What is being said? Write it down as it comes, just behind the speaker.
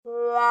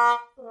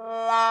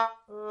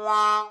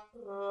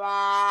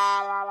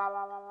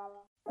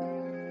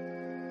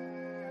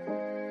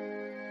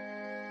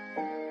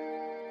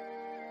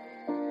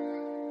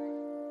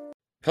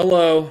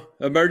Hello,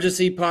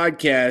 emergency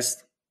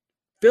podcast.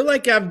 Feel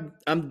like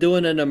I'm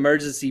doing an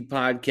emergency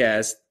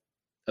podcast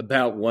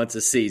about once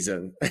a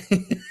season.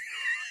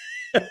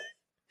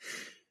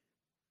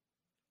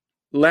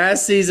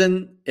 Last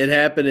season, it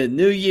happened in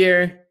New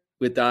Year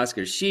with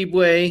Oscar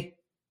Tshiebwe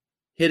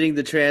hitting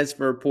the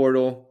transfer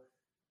portal,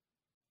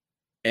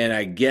 and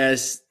I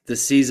guess the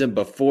season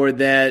before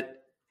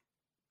that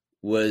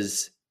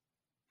was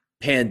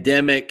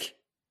pandemic.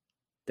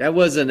 That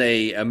wasn't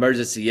a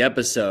emergency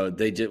episode.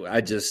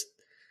 The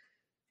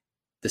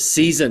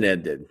season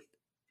ended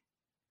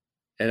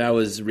and I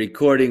was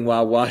recording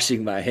while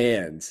washing my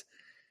hands.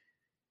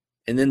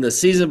 And then the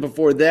season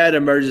before that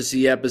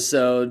emergency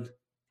episode,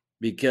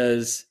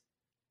 because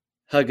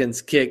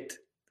Huggins kicked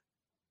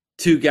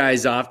two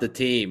guys off the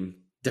team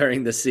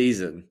during the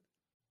season.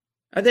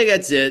 I think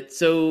that's it.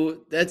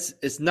 So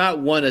it's not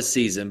one a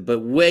season, but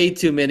way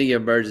too many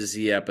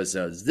emergency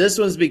episodes. This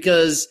one's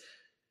because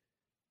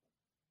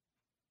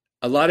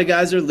a lot of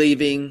guys are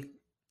leaving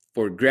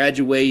for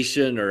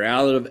graduation or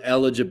out of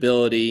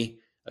eligibility.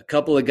 A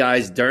couple of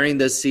guys during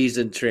the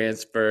season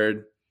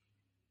transferred.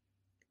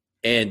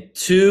 And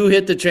two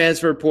hit the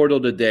transfer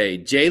portal today.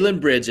 Jalen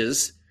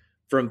Bridges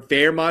from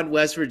Fairmont,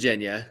 West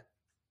Virginia,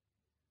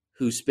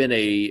 who spent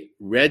a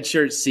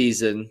redshirt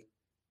season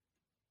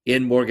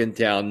in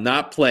Morgantown,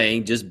 not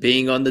playing, just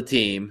being on the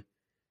team,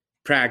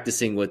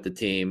 practicing with the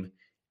team,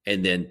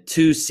 and then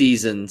 2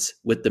 seasons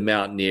with the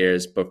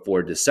Mountaineers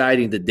before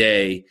deciding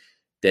today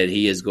that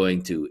he is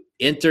going to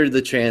enter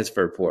the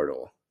transfer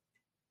portal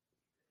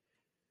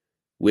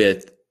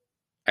with,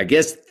 I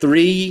guess,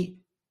 3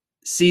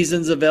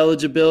 seasons of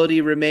eligibility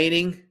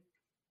remaining.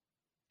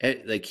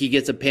 Like he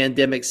gets a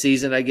pandemic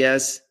season, I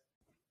guess.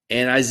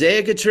 And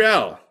Isaiah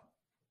Cottrell,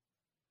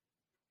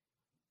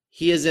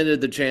 he has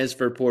entered the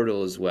transfer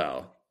portal as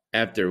well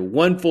after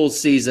 1 full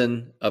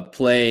season of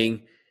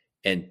playing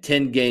and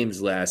 10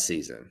 games last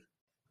season.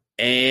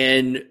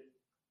 And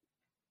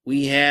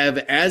we have,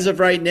 as of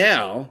right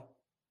now,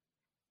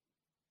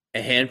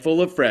 a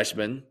handful of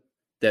freshmen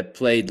that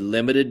played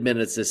limited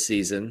minutes this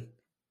season.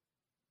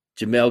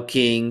 Jamel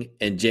King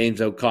and James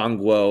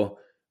Okongwo,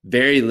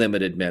 very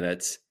limited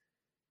minutes.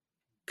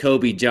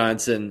 Kobe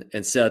Johnson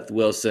and Seth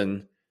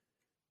Wilson,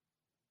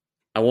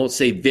 I won't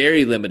say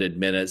very limited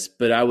minutes,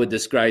 but I would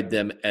describe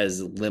them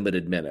as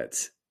limited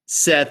minutes.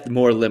 Seth,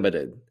 more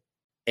limited.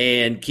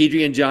 And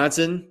Kedrian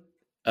Johnson,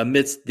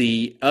 amidst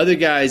the other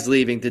guys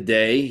leaving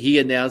today, he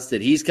announced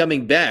that he's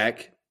coming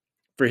back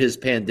for his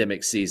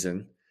pandemic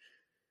season.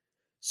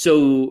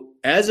 So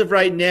as of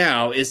right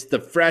now, it's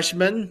the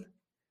freshman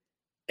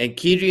and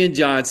Kedrian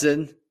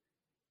Johnson,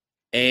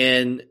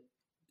 and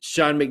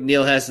Sean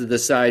McNeil has to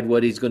decide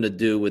what he's going to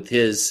do with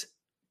his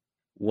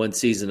 1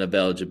 season of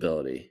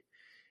eligibility.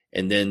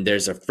 And then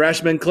there's a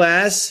freshman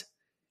class,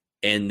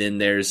 and then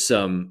there's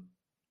a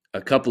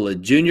couple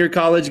of junior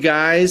college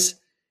guys,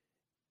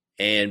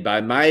 and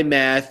by my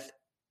math,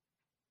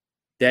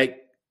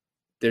 that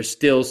there's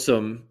still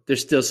some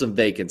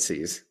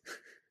vacancies.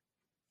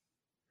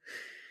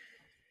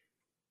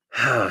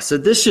 So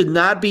this should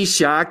not be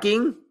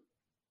shocking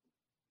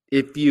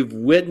if you've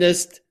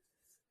witnessed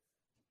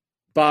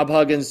Bob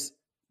Huggins'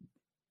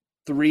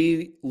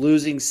 3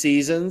 losing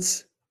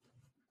seasons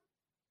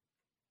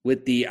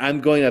with the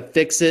 "I'm going to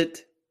fix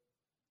it"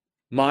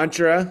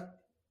 mantra.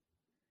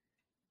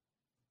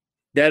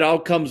 That all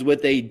comes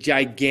with a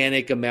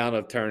gigantic amount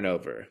of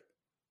turnover.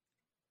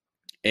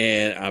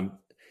 And I'm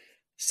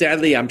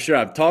sure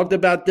I've talked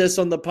about this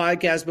on the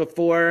podcast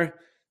before,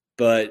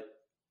 but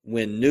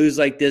when news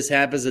like this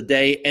happens a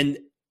day, and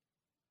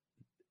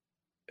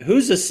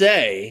who's to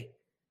say,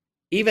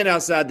 even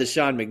outside the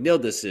Sean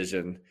McNeil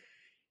decision,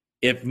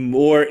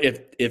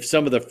 if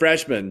some of the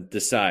freshmen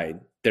decide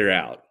they're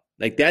out,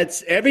 like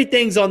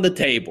everything's on the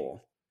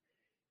table.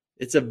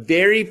 It's a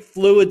very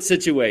fluid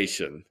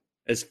situation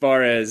as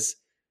far as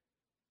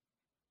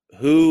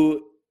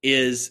who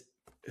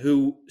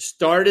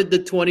started the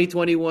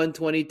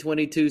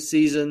 2021-2022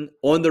 season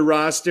on the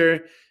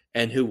roster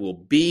and who will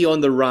be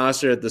on the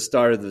roster at the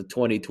start of the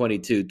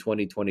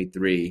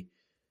 2022-2023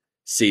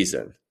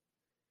 season.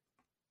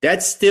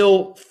 That's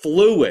still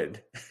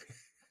fluid.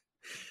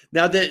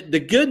 Now, the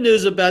good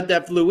news about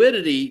that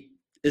fluidity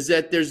is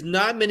that there's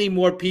not many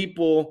more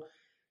people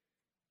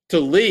to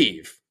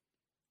leave.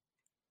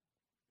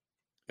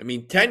 I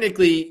mean,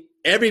 technically,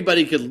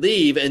 everybody could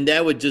leave, and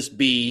that would just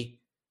be,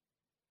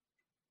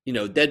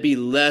 that'd be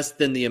less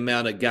than the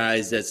amount of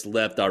guys that's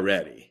left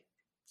already.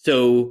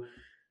 So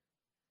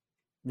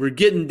we're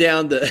getting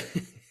down to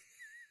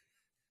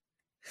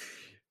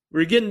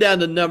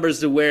numbers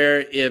to where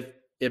if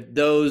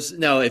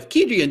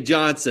Kedrian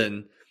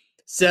Johnson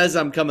says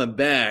I'm coming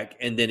back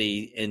and then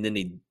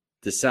he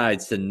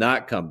decides to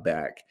not come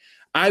back,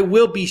 I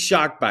will be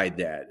shocked by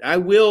that. I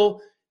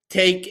will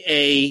take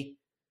hey,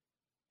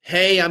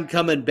 I'm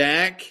coming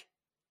back.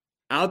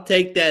 I'll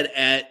take that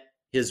at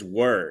his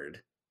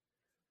word.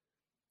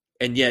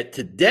 And yet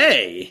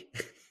today,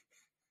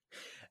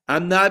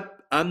 I'm not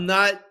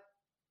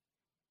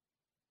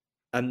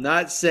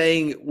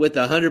saying with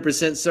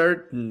 100%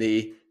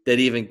 certainty that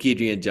even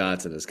Kedrian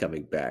Johnson is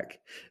coming back.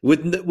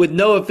 With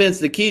no offense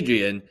to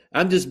Kedrian,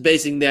 I'm just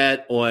basing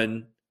that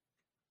on.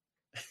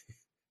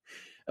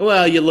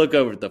 Well, you look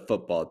over at the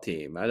football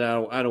team. I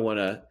don't want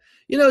to.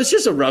 It's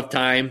just a rough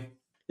time.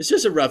 It's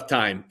just a rough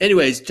time.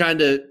 Anyways, trying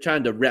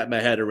to wrap my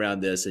head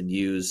around this and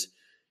use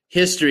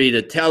history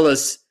to tell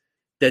us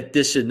that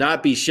this should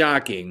not be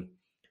shocking.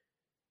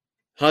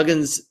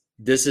 Huggins,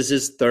 this is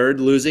his third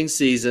losing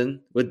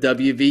season with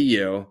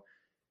WVU.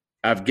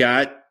 I've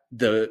got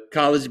the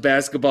college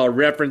basketball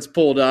reference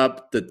pulled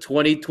up, the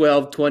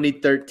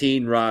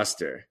 2012-2013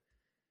 roster.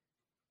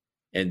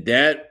 And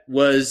that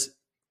was,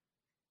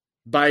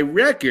 by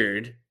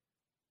record,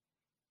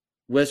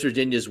 West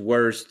Virginia's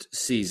worst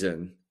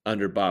season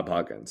under Bob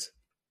Huggins.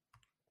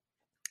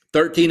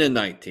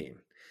 13-19.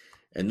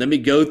 And let me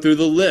go through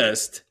the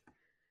list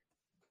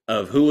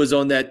of who was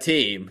on that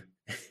team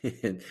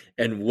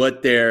and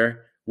what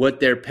their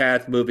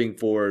path moving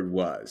forward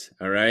was.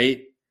 All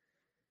right.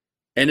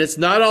 And it's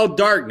not all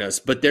darkness,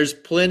 but there's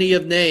plenty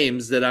of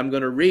names that I'm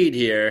going to read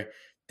here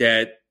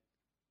that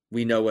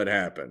we know what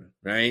happened,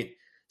 right?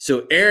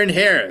 So Aaron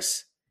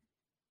Harris,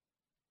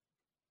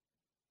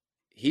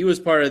 he was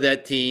part of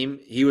that team.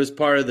 He was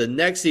part of the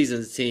next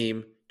season's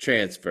team,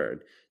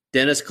 transferred.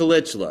 Dennis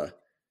Kalichla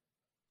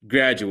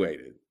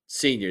graduated,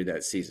 senior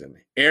that season.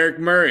 Eric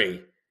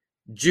Murray,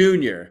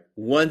 junior,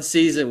 1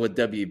 season with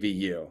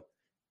WVU,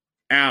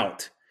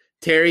 out.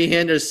 Terry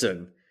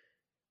Henderson,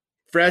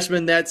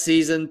 freshman that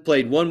season,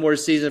 played 1 more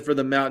season for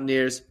the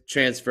Mountaineers,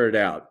 transferred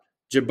out.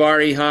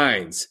 Jabari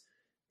Hines,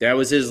 that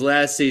was his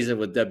last season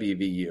with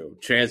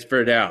WVU,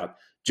 transferred out.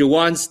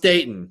 Jawan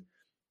Staten,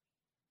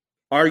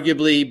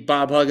 arguably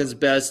Bob Huggins'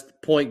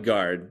 best point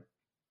guard.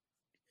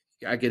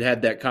 I could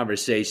have that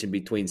conversation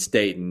between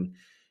Staten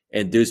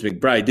and Deuce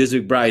McBride. Deuce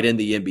McBride in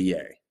the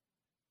NBA.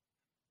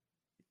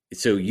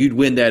 So you'd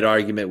win that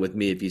argument with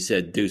me if you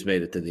said Deuce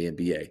made it to the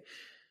NBA.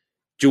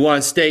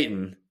 Jawan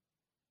Staten,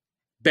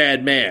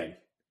 bad man.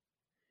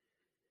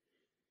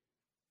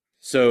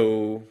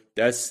 So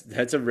that's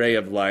a ray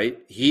of light.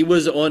 He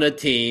was on a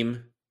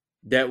team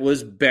that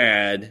was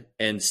bad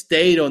and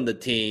stayed on the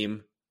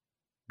team,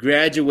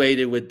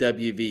 graduated with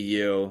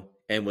WVU,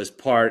 and was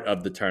part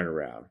of the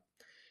turnaround.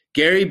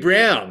 Gary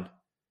Brown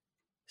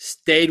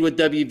stayed with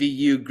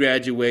WVU,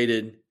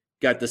 graduated,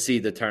 got to see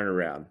the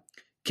turnaround.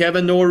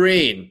 Kevin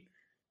Noreen,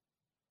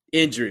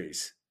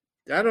 injuries.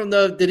 I don't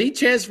know. Did he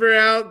transfer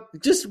out?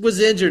 Just was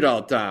injured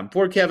all the time.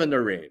 Poor Kevin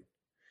Noreen.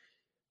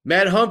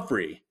 Matt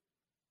Humphrey.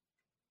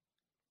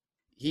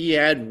 He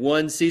had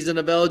 1 season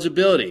of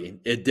eligibility.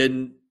 It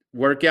didn't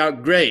work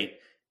out great.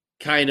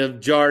 Kind of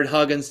jarred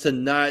Huggins to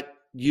not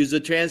use the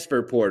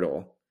transfer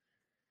portal.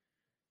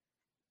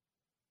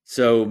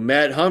 So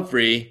Matt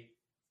Humphrey,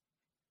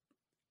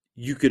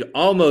 you could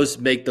almost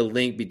make the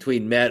link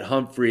between Matt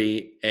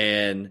Humphrey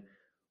and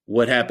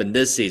what happened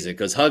this season,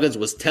 because Huggins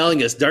was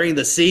telling us during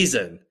the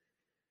season,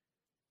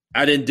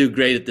 I didn't do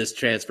great at this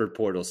transfer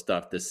portal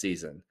stuff this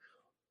season.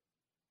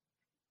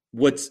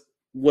 What's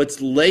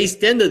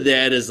laced into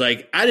that is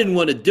like, I didn't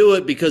want to do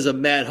it because of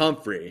Matt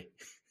Humphrey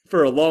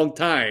for a long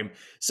time.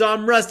 So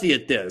I'm rusty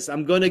at this.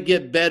 I'm going to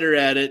get better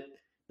at it.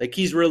 Like,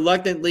 he's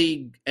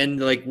reluctantly, and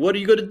like, what are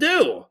you going to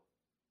do?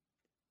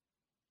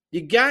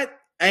 You got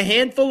a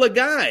handful of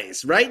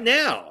guys right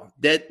now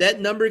that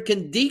number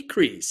can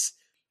decrease.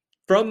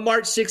 From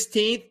March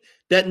 16th,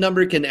 that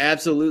number can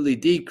absolutely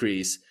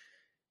decrease.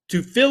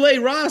 To fill a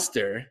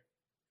roster,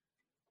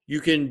 you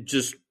can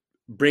just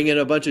bring in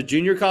a bunch of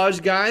junior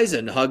college guys,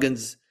 and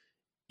Huggins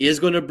is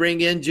going to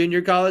bring in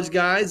junior college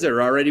guys that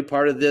are already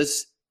part of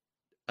this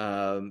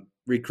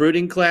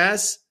recruiting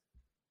class.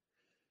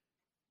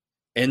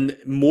 And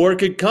more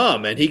could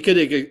come, and he could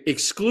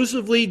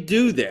exclusively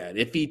do that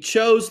if he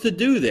chose to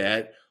do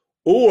that,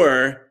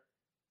 or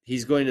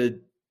he's going to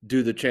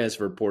do the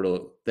transfer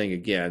portal thing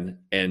again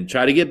and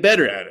try to get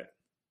better at it.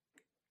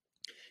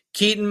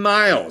 Keaton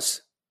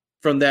Miles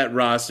from that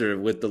roster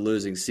with the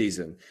losing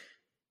season,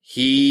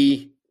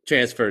 he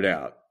transferred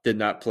out, did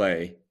not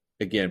play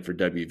again for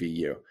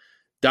WVU.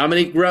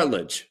 Dominique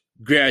Rutledge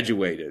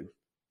graduated.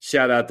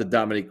 Shout out to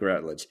Dominique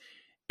Rutledge.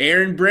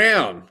 Aaron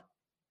Brown,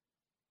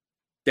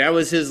 that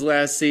was his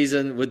last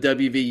season with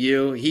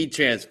WVU. He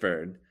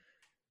transferred.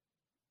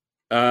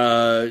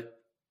 Vladimir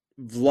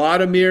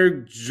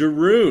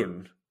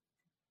Jaroun.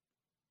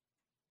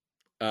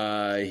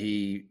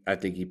 I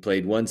think he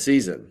played 1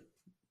 season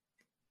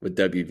with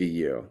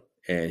WVU,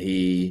 and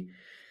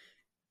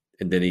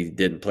then he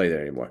didn't play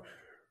there anymore.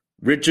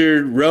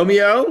 Richard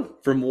Romeo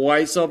from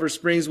White Sulphur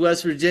Springs,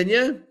 West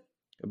Virginia.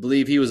 I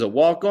believe he was a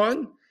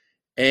walk-on,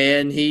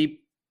 and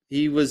he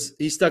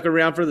stuck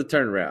around for the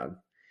turnaround.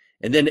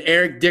 And then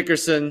Eric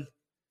Dickerson,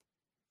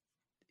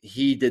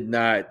 he did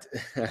not.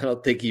 I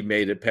don't think he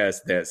made it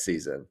past that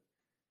season.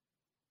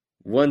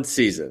 1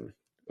 season.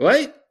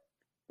 Wait.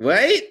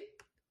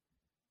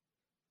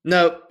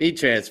 Nope, he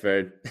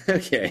transferred.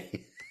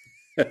 Okay.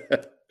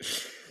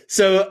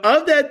 So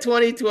of that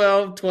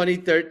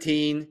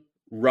 2012-2013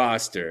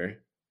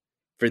 roster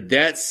for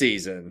that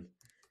season,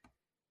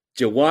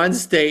 Jawan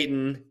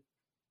Staten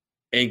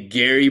and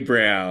Gary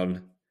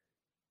Brown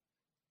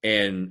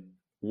and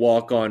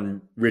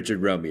walk-on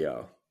Richard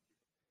Romeo.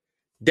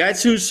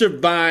 That's who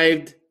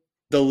survived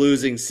the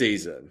losing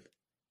season.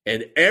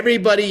 And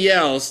everybody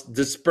else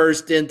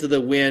dispersed into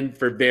the win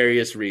for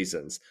various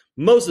reasons.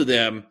 Most of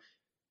them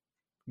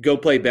go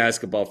play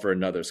basketball for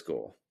another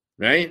school,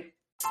 right?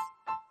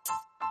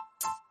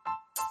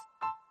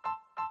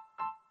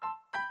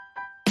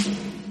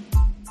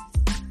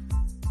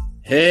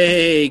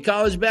 Hey,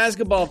 college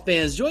basketball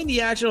fans, join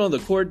the action on the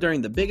court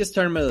during the biggest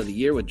tournament of the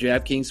year with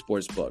DraftKings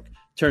Sportsbook.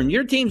 Turn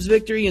your team's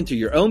victory into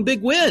your own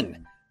big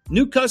win.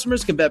 New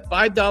customers can bet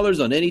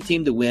 $5 on any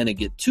team to win and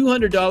get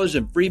 $200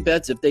 in free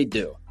bets if they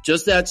do.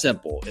 Just that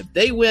simple. If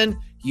they win,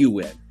 you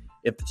win.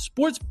 If the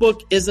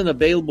Sportsbook isn't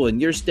available in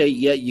your state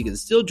yet, you can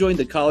still join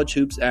the college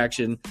hoops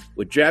action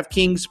with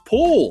DraftKings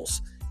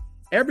Pools.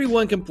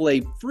 Everyone can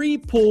play free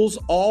pools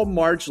all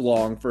March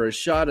long for a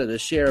shot at a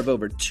share of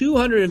over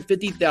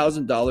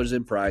 $250,000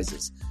 in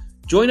prizes.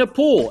 Join a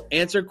pool,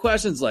 answer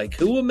questions like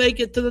who will make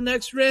it to the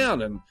next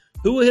round and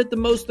who will hit the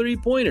most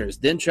three-pointers,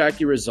 then track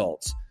your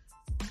results.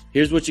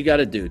 Here's what you got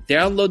to do.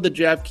 Download the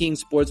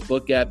DraftKings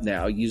Sportsbook app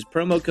now. Use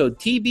promo code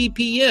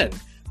TBPN.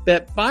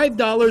 Bet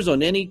 $5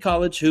 on any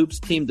college hoops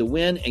team to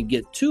win and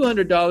get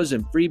 $200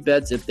 in free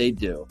bets if they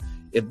do.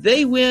 If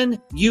they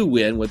win, you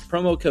win with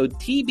promo code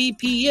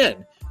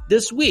TBPN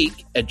this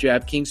week at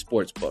DraftKings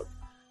Sportsbook.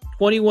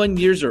 21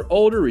 years or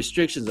older,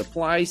 restrictions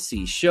apply.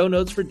 See show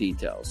notes for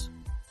details.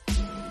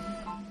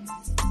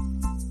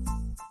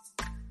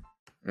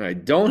 I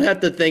don't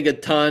have to think a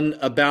ton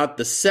about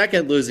the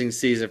second losing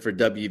season for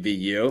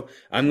WVU.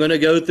 I'm going to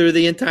go through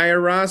the entire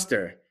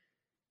roster.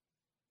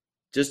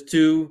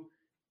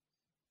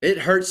 It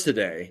hurts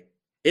today.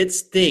 It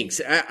stinks.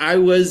 I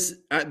was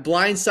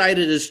blindsided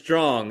is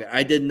strong.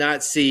 I did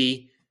not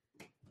see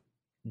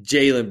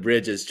Jalen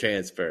Bridges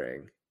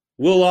transferring.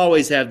 We'll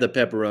always have the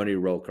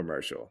pepperoni roll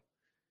commercial.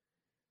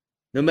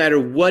 No matter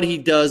what he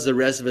does the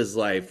rest of his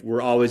life,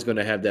 we're always going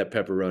to have that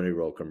pepperoni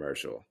roll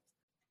commercial.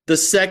 The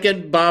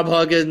second Bob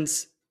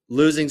Huggins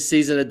losing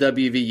season at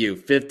WVU,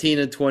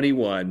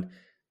 15-21.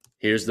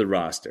 Here's the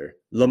roster.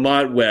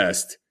 Lamont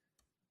West,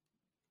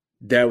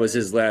 that was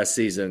his last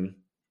season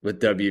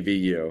with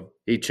WVU.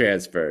 He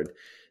transferred.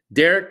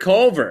 Derek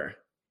Culver.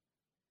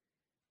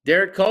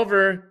 Derek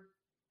Culver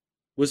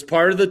was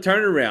part of the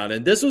turnaround,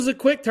 and this was a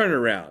quick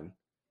turnaround.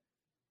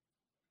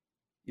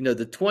 You know,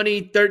 the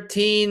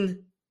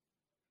 2013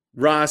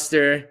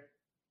 roster,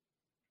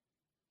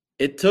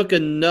 it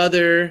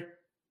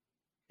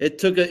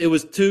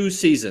was 2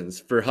 seasons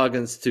for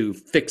Huggins to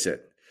fix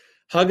it.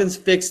 Huggins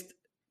fixed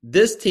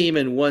this team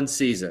in 1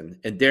 season,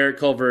 and Derek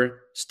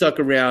Culver stuck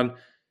around,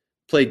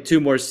 played 2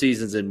 more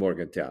seasons in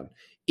Morgantown.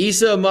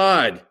 Issa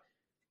Ahmad,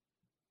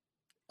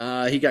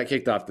 he got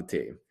kicked off the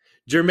team.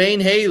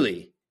 Jermaine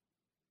Haley,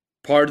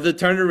 part of the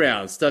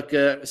turnaround,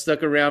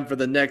 stuck around for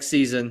the next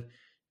season,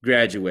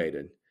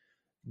 graduated.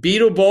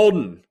 Beetle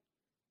Bolden,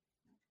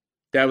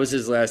 that was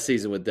his last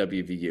season with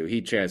WVU.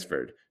 He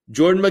transferred.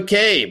 Jordan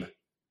McCabe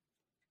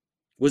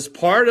was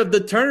part of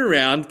the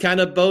turnaround, kind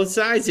of both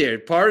sides here.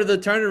 Part of the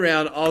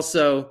turnaround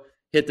also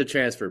hit the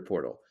transfer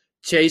portal.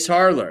 Chase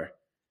Harler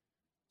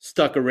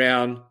stuck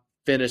around,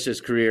 finished his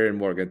career in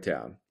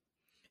Morgantown.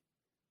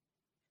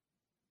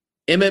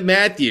 Emmett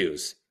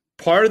Matthews,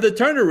 part of the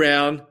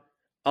turnaround,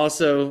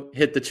 also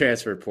hit the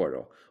transfer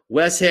portal.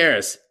 Wes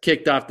Harris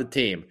kicked off the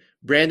team.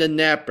 Brandon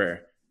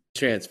Napper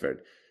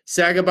transferred.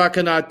 Sagaba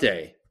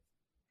Kanate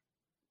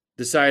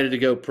decided to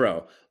go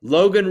pro.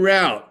 Logan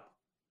Rout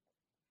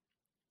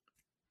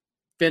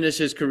finished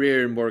his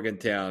career in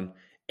Morgantown.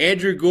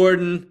 Andrew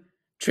Gordon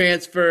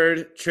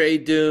transferred. Trey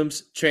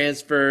Dooms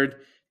transferred.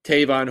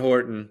 Tavon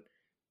Horton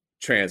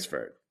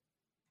transferred.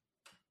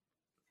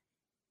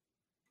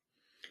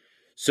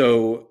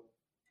 So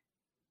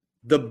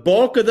the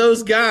bulk of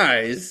those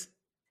guys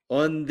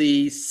on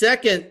the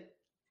second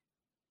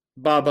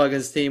Bob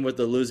Huggins team with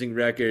the losing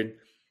record,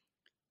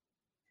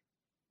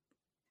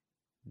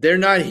 they're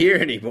not here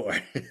anymore.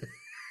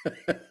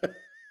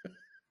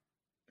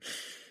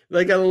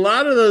 Like a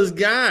lot of those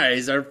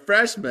guys are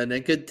freshmen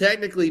and could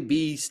technically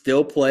be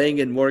still playing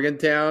in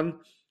Morgantown.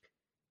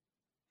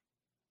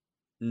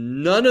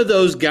 None of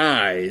those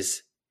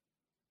guys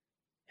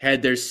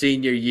had their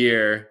senior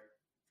year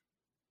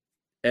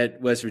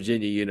at West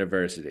Virginia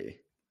University.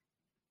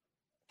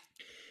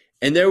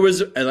 And there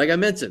was, like I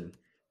mentioned,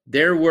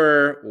 there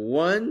were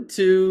 1,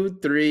 2,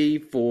 3,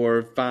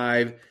 4,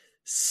 5,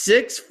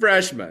 6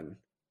 freshmen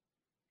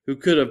who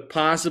could have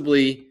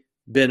possibly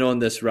been on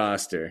this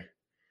roster.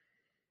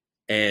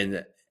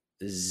 And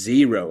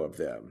 0 of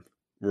them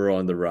were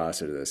on the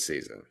roster this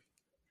season.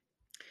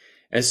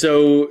 And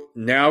so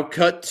now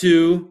cut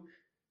to,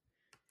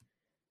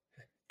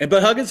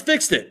 but Huggins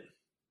fixed it.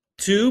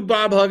 To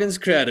Bob Huggins'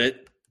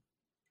 credit,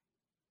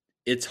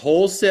 it's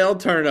wholesale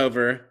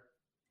turnover.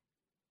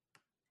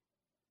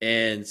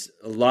 And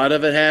a lot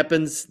of it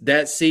happens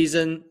that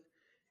season.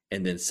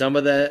 And then some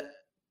of that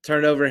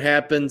turnover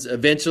happens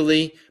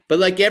eventually. But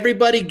like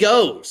everybody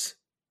goes.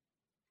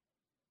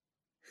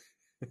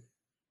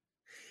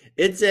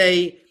 It's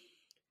a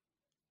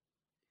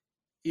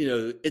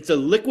it's a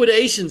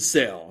liquidation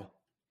sale.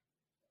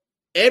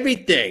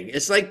 Everything.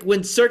 It's like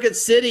when Circuit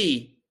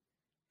City,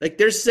 like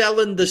they're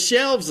selling the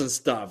shelves and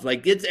stuff.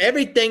 Like it's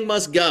everything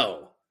must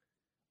go.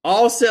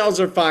 All sales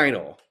are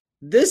final.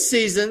 This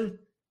season,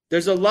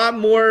 there's a lot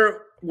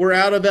more we're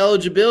out of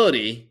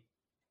eligibility,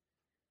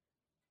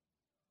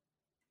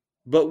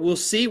 but we'll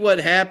see what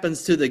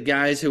happens to the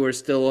guys who are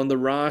still on the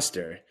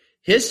roster.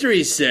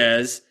 History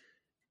says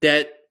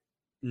that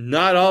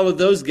not all of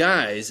those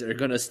guys are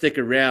going to stick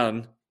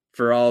around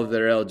for all of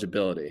their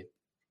eligibility.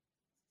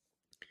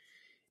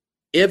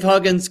 If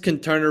Huggins can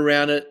turn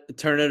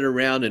it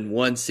around in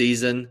one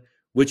season,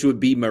 which would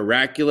be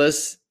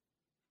miraculous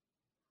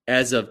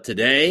as of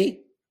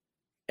today,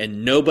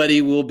 and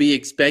nobody will be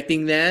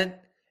expecting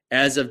that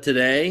as of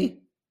today,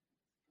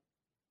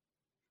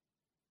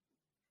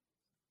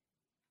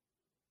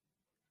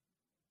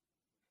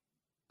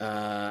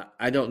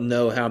 I don't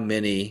know how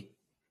many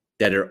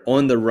that are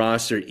on the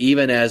roster,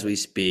 even as we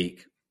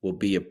speak, will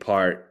be a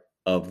part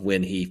of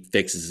when he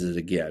fixes it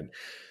again.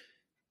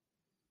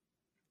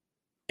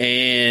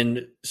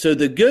 And so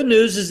the good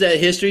news is that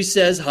history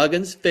says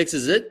Huggins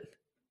fixes it.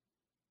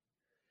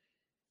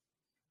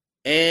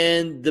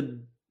 And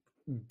the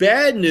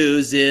bad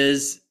news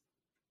is,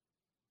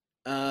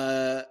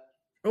 well,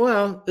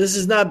 this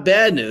is not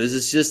bad news.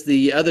 It's just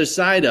the other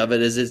side of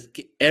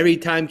it. Every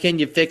time can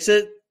you fix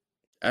it?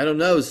 I don't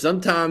know.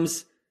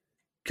 Sometimes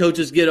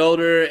coaches get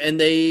older and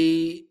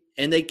they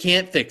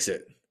can't fix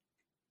it.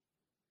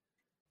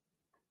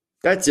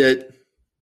 That's it.